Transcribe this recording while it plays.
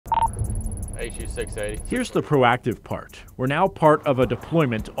HU 680. Here's the proactive part. We're now part of a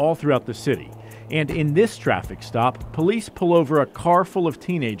deployment all throughout the city. And in this traffic stop, police pull over a car full of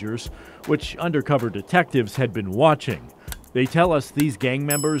teenagers, which undercover detectives had been watching. They tell us these gang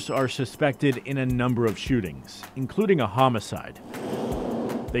members are suspected in a number of shootings, including a homicide.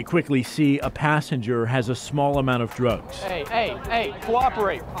 They quickly see a passenger has a small amount of drugs. Hey,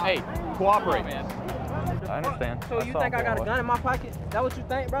 cooperate. Hey, cooperate. Man. I understand. So you think I got a gun in my pocket? That what you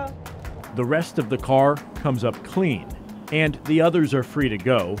think, bro? The rest of the car comes up clean, and the others are free to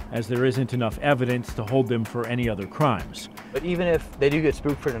go, as there isn't enough evidence to hold them for any other crimes. But even if they do get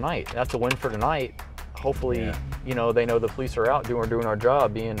spooked for tonight, that's a win for tonight. Hopefully, you know, they know the police are out doing our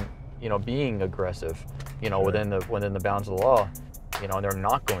job, being aggressive, within the bounds of the law, and they're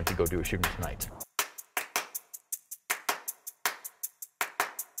not going to go do a shooting tonight.